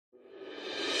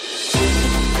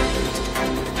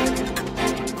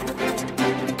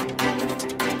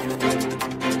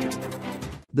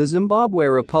The Zimbabwe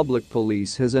Republic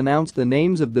Police has announced the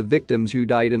names of the victims who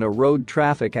died in a road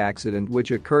traffic accident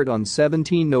which occurred on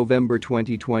 17 November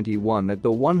 2021 at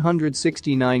the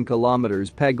 169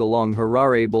 km peg along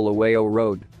Harare-Bulawayo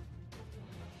Road.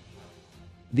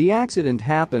 The accident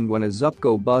happened when a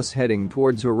Zupco bus heading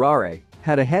towards Harare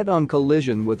had a head-on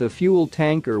collision with a fuel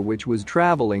tanker which was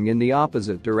traveling in the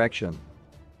opposite direction.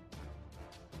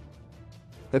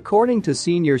 According to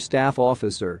Senior Staff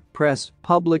Officer, Press,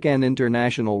 Public and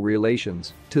International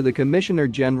Relations, to the Commissioner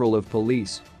General of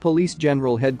Police, Police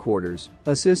General Headquarters,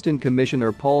 Assistant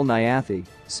Commissioner Paul Nyathi,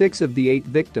 6 of the 8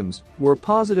 victims were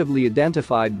positively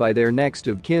identified by their next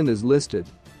of kin as listed.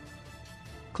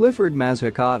 Clifford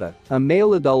Mazhakata, a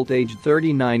male adult aged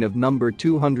 39 of number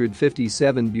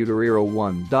 257 Butariro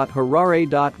 1. Harare.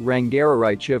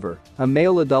 Rangararai Chiver, a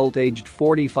male adult aged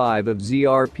 45 of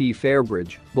ZRP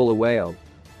Fairbridge, Bulawayo.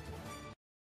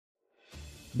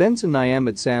 Benson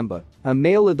Nyamat Samba, a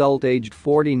male adult aged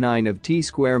 49 of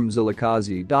T-Square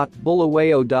Mzilikazi.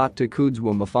 Bulawayo.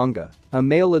 Takudzwa Mafunga, a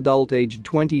male adult aged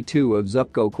 22 of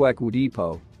Zupco Kwekwu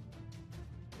Depot.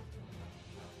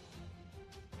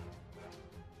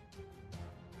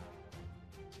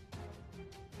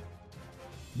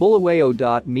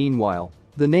 Bulawayo. Meanwhile,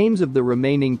 the names of the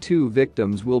remaining 2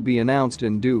 victims will be announced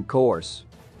in due course.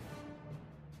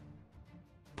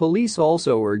 Police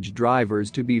also urge drivers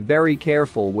to be very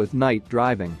careful with night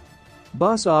driving.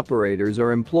 Bus operators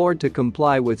are implored to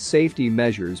comply with safety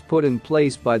measures put in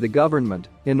place by the government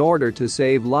in order to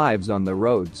save lives on the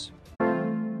roads.